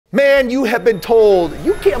Man, you have been told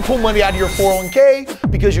you can't pull money out of your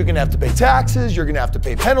 401k because you're gonna have to pay taxes, you're gonna have to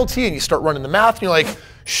pay penalty, and you start running the math and you're like,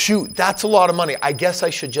 shoot, that's a lot of money. I guess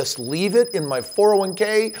I should just leave it in my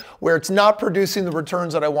 401k where it's not producing the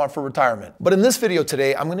returns that I want for retirement. But in this video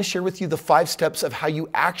today, I'm gonna share with you the 5 steps of how you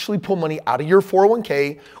actually pull money out of your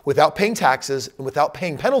 401k without paying taxes and without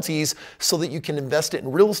paying penalties so that you can invest it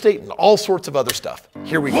in real estate and all sorts of other stuff.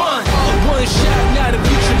 Here we go. One shot, not a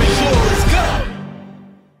future before. Let's go.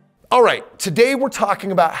 All right, today we're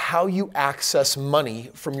talking about how you access money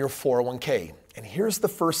from your 401k. And here's the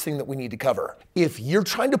first thing that we need to cover. If you're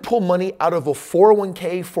trying to pull money out of a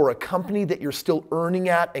 401k for a company that you're still earning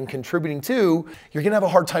at and contributing to, you're gonna have a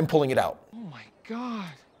hard time pulling it out. Oh my God,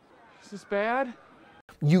 is this bad?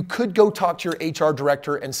 You could go talk to your HR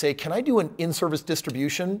director and say, can I do an in-service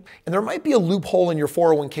distribution? And there might be a loophole in your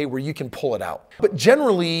 401k where you can pull it out. But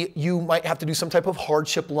generally, you might have to do some type of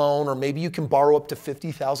hardship loan, or maybe you can borrow up to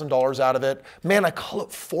 $50,000 out of it. Man, I call it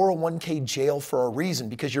 401k jail for a reason,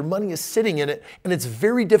 because your money is sitting in it and it's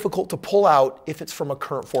very difficult to pull out if it's from a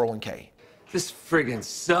current 401k. This friggin'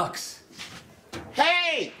 sucks.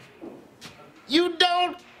 Hey, you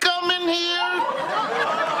don't come in here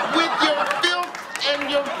with your filth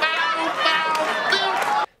and your foul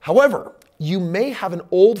filth. However, you may have an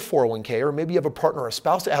old 401k, or maybe you have a partner or a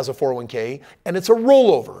spouse that has a 401k, and it's a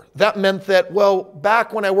rollover. That meant that, well,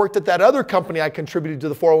 back when I worked at that other company, I contributed to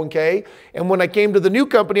the 401k, and when I came to the new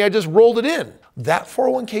company, I just rolled it in. That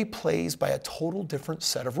 401k plays by a total different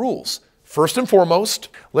set of rules. First and foremost,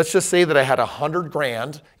 let's just say that I had 100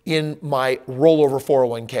 grand in my rollover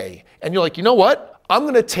 401k, and you're like, you know what? I'm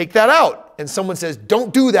gonna take that out. And someone says,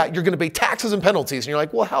 don't do that, you're gonna pay taxes and penalties. And you're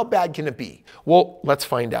like, well, how bad can it be? Well, let's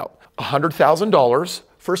find out. $100,000,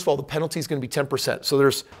 first of all, the penalty is gonna be 10%. So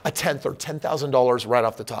there's a tenth or $10,000 right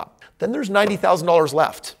off the top. Then there's $90,000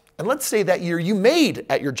 left. And let's say that year you made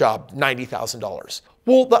at your job $90,000.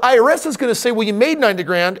 Well, the IRS is gonna say, well, you made 90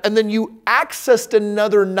 grand and then you accessed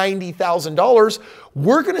another $90,000.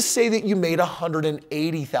 We're gonna say that you made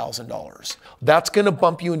 $180,000. That's gonna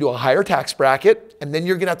bump you into a higher tax bracket, and then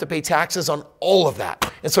you're gonna have to pay taxes on all of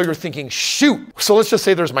that. And so you're thinking, shoot. So let's just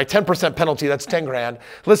say there's my 10% penalty, that's 10 grand.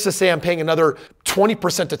 Let's just say I'm paying another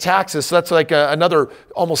 20% to taxes, so that's like another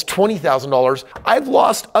almost $20,000. I've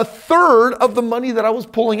lost a third of the money that I was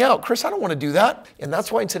pulling out. Kris, I don't wanna do that. And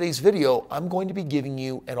that's why in today's video, I'm going to be giving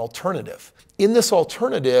you an alternative. In this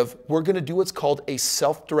alternative, we're gonna do what's called a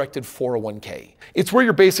self-directed 401k. It's where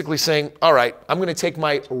you're basically saying, all right, I'm gonna take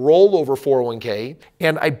my rollover 401k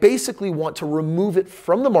and I basically want to remove it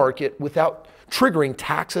from the market without triggering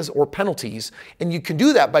taxes or penalties. And you can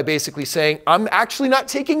do that by basically saying, I'm actually not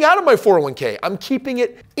taking out of my 401k. I'm keeping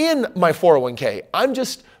it in my 401k. I'm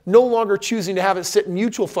just no longer choosing to have it sit in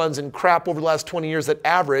mutual funds and crap over the last 20 years that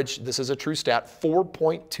average, this is a true stat,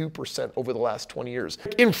 4.2% over the last 20 years.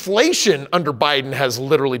 Inflation under Biden has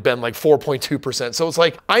literally been like 4.2%. So it's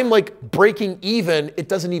like, I'm like breaking even. It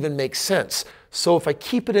doesn't even make sense. So if I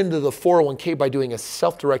keep it into the 401k by doing a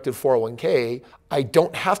self-directed 401k, I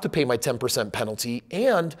don't have to pay my 10% penalty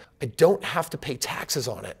and I don't have to pay taxes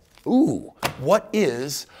on it. Ooh, what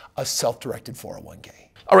is a self-directed 401k?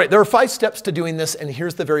 All right, there are 5 steps to doing this, and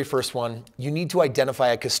here's the very first one. You need to identify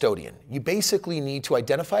a custodian. You basically need to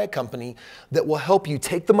identify a company that will help you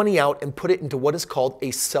take the money out and put it into what is called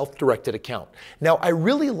a self-directed account. Now, I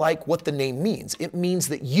really like what the name means. It means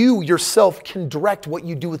that you yourself can direct what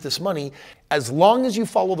you do with this money as long as you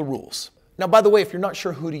follow the rules. Now, by the way, if you're not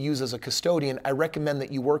sure who to use as a custodian, I recommend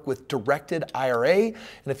that you work with Directed IRA, and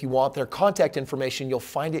if you want their contact information, you'll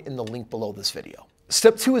find it in the link below this video.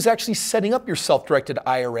 Step 2 is actually setting up your self-directed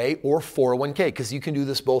IRA or 401k, because you can do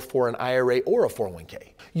this both for an IRA or a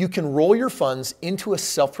 401k. You can roll your funds into a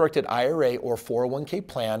self-directed IRA or 401k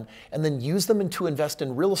plan and then use them to invest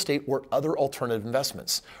in real estate or other alternative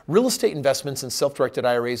investments. Real estate investments in self-directed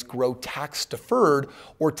IRAs grow tax-deferred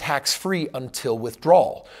or tax-free until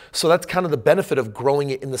withdrawal. So that's kind of the benefit of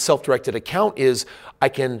growing it in the self-directed account is I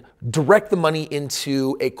can direct the money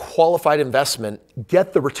into a qualified investment,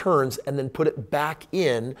 get the returns, and then put it back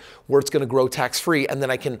in where it's going to grow tax-free, and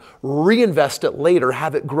then I can reinvest it later,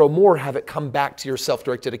 have it grow more, have it come back to your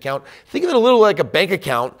self-directed account. Think of it a little like a bank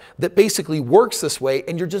account that basically works this way,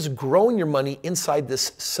 and you're just growing your money inside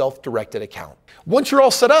this self-directed account. Once you're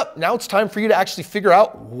all set up, now it's time for you to actually figure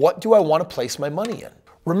out, what do I want to place my money in?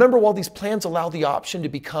 Remember, while these plans allow the option to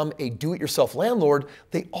become a do-it-yourself landlord,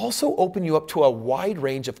 they also open you up to a wide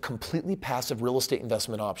range of completely passive real estate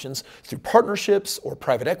investment options through partnerships or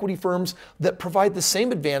private equity firms that provide the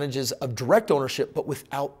same advantages of direct ownership but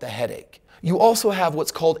without the headache. You also have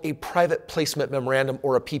what's called a private placement memorandum,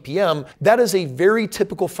 or a PPM. That is a very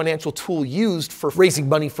typical financial tool used for raising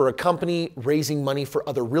money for a company, raising money for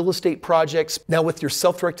other real estate projects. Now, with your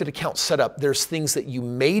self-directed account set up, there's things that you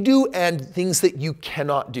may do and things that you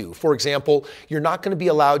cannot do. For example, you're not going to be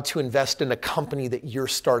allowed to invest in a company that you're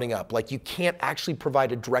starting up. Like, you can't actually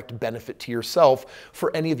provide a direct benefit to yourself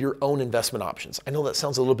for any of your own investment options. I know that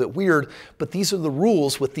sounds a little bit weird, but these are the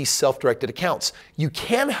rules with these self-directed accounts. You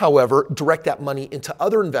can, however, direct that money into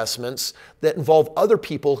other investments that involve other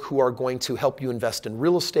people who are going to help you invest in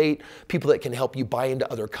real estate, people that can help you buy into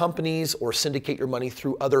other companies or syndicate your money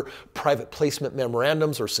through other private placement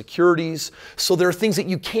memorandums or securities. So there are things that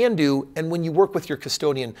you can do, and when you work with your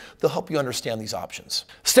custodian, they'll help you understand these options.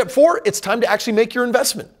 Step 4, it's time to actually make your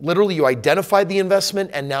investment. Literally, you identify the investment,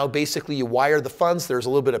 and now basically you wire the funds. There's a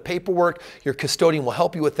little bit of paperwork. Your custodian will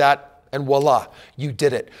help you with that. And voila, you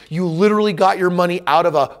did it. You literally got your money out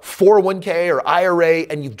of a 401k or IRA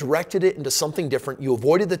and you've directed it into something different. You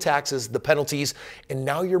avoided the taxes, the penalties, and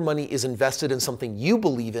now your money is invested in something you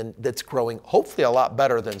believe in that's growing, hopefully a lot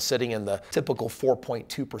better than sitting in the typical 4.2%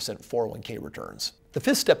 401k returns. The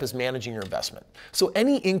 5th step is managing your investment. So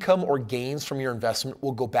any income or gains from your investment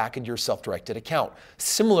will go back into your self-directed account.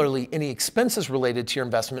 Similarly, any expenses related to your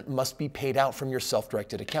investment must be paid out from your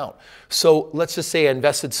self-directed account. So let's just say I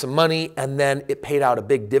invested some money and then it paid out a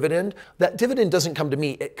big dividend. That dividend doesn't come to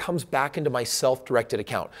me, it comes back into my self-directed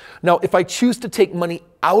account. Now, if I choose to take money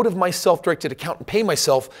out of my self-directed account and pay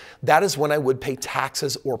myself, that is when I would pay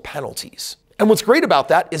taxes or penalties. And what's great about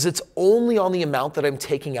that is it's only on the amount that I'm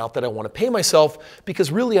taking out that I want to pay myself,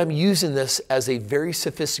 because really I'm using this as a very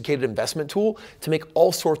sophisticated investment tool to make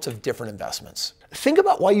all sorts of different investments. Think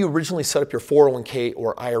about why you originally set up your 401k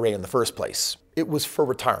or IRA in the first place. It was for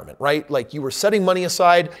retirement, right? Like, you were setting money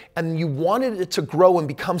aside and you wanted it to grow and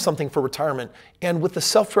become something for retirement. And with the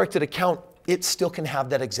self-directed account, it still can have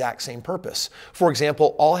that exact same purpose. For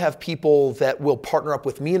example, I'll have people that will partner up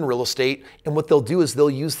with me in real estate, and what they'll do is they'll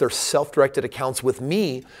use their self-directed accounts with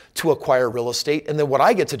me to acquire real estate, and then what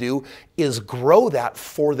I get to do is grow that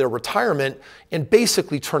for their retirement and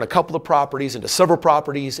basically turn a couple of properties into several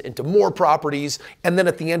properties, into more properties, and then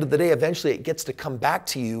at the end of the day, eventually it gets to come back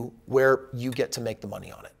to you where you get to make the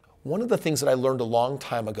money on it. One of the things that I learned a long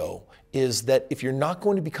time ago is that if you're not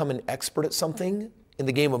going to become an expert at something in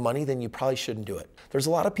the game of money, then you probably shouldn't do it. There's a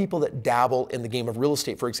lot of people that dabble in the game of real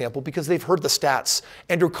estate, for example, because they've heard the stats.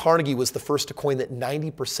 Andrew Carnegie was the first to coin that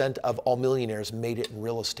 90% of all millionaires made it in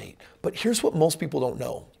real estate. But here's what most people don't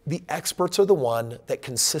know. The experts are the one that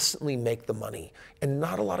consistently make the money, and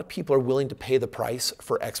not a lot of people are willing to pay the price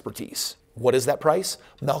for expertise. What is that price?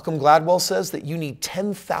 Malcolm Gladwell says that you need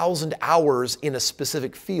 10,000 hours in a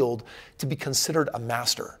specific field to be considered a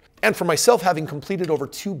master. And for myself, having completed over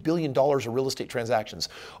 $2 billion of real estate transactions,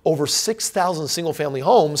 over 6,000 single-family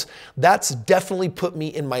homes, that's definitely put me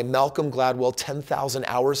in my Malcolm Gladwell 10,000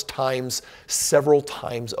 hours times several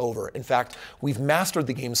times over. In fact, we've mastered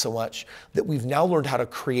the game so much that we've now learned how to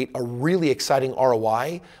create a really exciting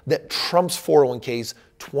ROI that trumps 401ks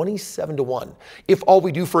 27 to 1. If all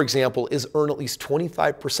we do, for example, is earn at least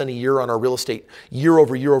 25% a year on our real estate year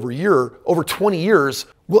over year over year, over 20 years,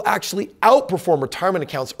 we'll actually outperform retirement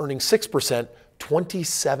accounts earning 6%,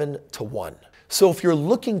 27 to 1. So if you're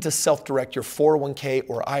looking to self-direct your 401k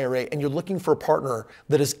or IRA and you're looking for a partner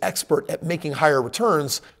that is expert at making higher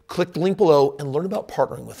returns, click the link below and learn about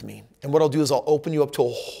partnering with me. And what I'll do is I'll open you up to a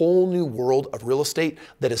whole new world of real estate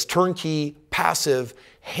that is turnkey, passive,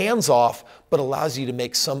 hands-off, but allows you to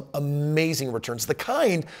make some amazing returns. The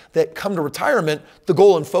kind that come to retirement, the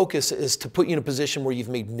goal and focus is to put you in a position where you've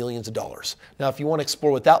made millions of dollars. Now, if you want to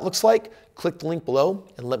explore what that looks like, click the link below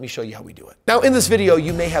and let me show you how we do it. Now, in this video,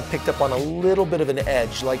 you may have picked up on a little bit of an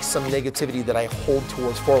edge, like some negativity that I hold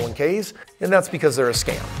towards 401ks, and that's because they're a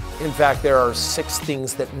scam. In fact, there are 6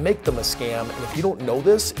 things that make them a scam, and if you don't know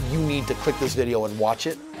this, you need to click this video and watch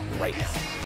it right now.